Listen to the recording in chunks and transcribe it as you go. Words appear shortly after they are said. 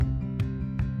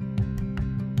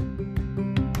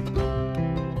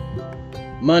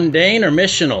Mundane or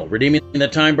Missional, Redeeming the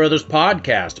Time Brothers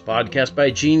podcast, podcast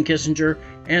by Gene Kissinger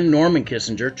and Norman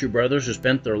Kissinger, two brothers who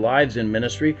spent their lives in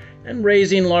ministry and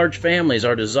raising large families.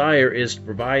 Our desire is to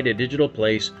provide a digital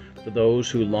place for those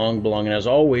who long belong. And as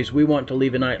always, we want to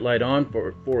leave a nightlight on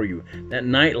for you. That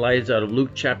nightlight is out of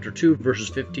Luke chapter 2, verses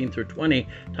 15 through 20,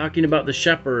 talking about the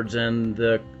shepherds and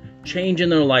the change in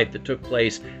their life that took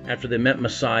place after they met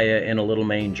Messiah in a little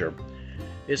manger.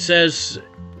 It says,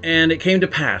 "And it came to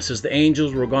pass, as the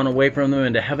angels were gone away from them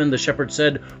into heaven, the shepherds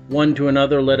said one to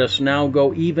another, Let us now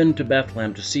go even to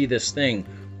Bethlehem to see this thing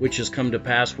which has come to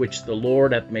pass, which the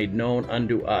Lord hath made known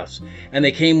unto us. And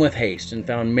they came with haste, and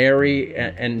found Mary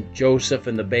and Joseph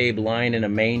and the babe lying in a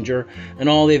manger. And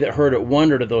all they that heard it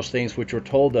wondered at those things which were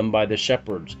told them by the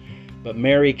shepherds. But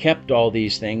Mary kept all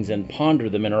these things, and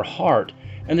pondered them in her heart.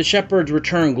 And the shepherds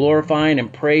returned, glorifying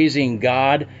and praising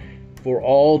God for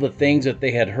all the things that they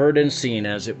had heard and seen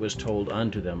as it was told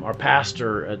unto them." Our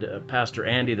pastor, Pastor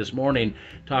Andy, this morning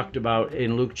talked about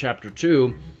in Luke chapter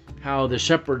 2 how the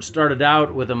shepherds started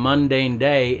out with a mundane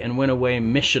day and went away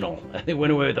missional. They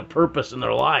went away with a purpose in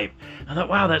their life. I thought,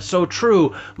 wow, that's so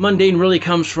true. Mundane really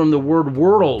comes from the word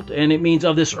world, and it means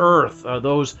of this earth,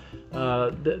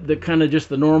 the kind of just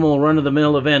the normal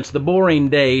run-of-the-mill events, the boring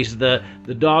days, the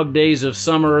dog days of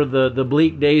summer, the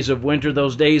bleak days of winter,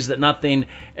 those days that nothing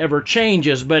ever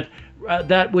changes. But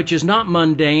that which is not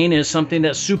mundane is something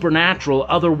that's supernatural,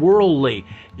 otherworldly,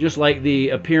 just like the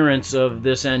appearance of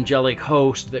this angelic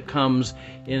host that comes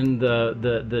in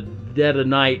the dead of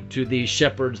night to these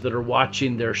shepherds that are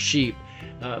watching their sheep.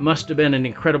 It must have been an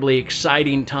incredibly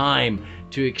exciting time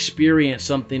to experience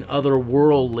something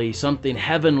otherworldly, something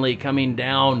heavenly coming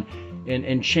down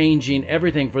and changing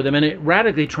everything for them. And it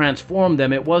radically transformed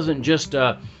them. It wasn't just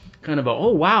kind of oh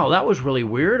wow, that was really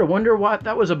weird, I wonder what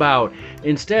that was about.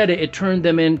 Instead, it turned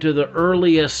them into the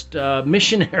earliest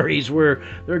missionaries, where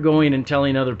they're going and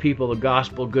telling other people the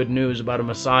gospel, good news about a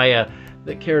Messiah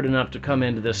that cared enough to come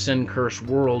into this sin-cursed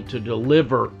world to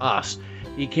deliver us.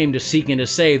 He came to seek and to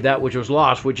save that which was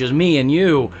lost, which is me and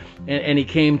you. And he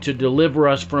came to deliver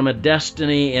us from a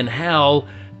destiny in hell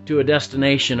to a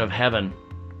destination of heaven.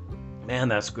 Man,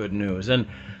 that's good news. And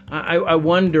I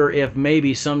wonder if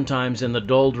maybe sometimes in the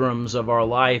doldrums of our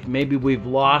life, maybe we've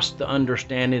lost the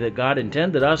understanding that God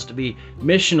intended us to be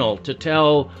missional, to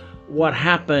tell what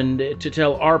happened, to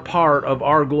tell our part of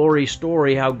our glory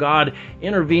story, how God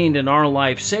intervened in our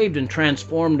life, saved and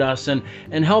transformed us, and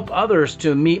help others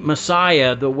to meet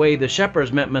Messiah the way the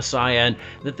shepherds met Messiah, and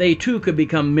that they too could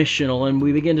become missional, and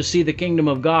we begin to see the kingdom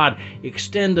of God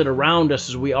extended around us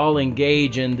as we all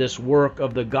engage in this work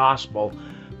of the gospel.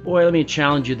 Boy, let me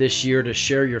challenge you this year to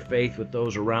share your faith with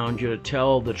those around you, to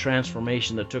tell the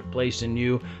transformation that took place in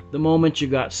you the moment you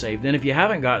got saved. And if you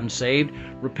haven't gotten saved,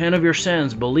 repent of your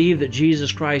sins. Believe that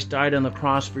Jesus Christ died on the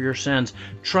cross for your sins.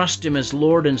 Trust Him as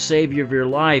Lord and Savior of your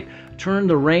life. Turn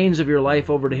the reins of your life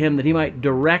over to Him that He might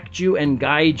direct you and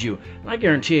guide you. And I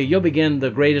guarantee you, you'll begin the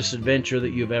greatest adventure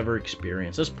that you've ever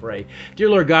experienced. Let's pray. Dear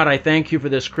Lord God, I thank You for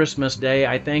this Christmas day.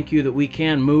 I thank You that we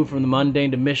can move from the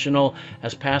mundane to missional,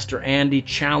 as Pastor Andy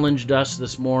challenged us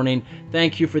this morning.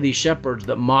 Thank You for these shepherds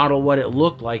that model what it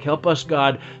looked like. Help us,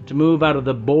 God, to move out of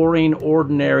the boring,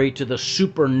 ordinary to the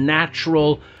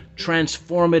supernatural,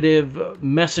 transformative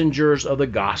messengers of the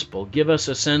gospel. Give us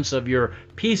a sense of Your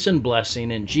peace and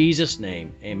blessing. In Jesus'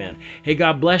 name, amen. Hey,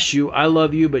 God bless you. I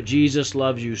love you, but Jesus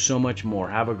loves you so much more.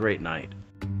 Have a great night.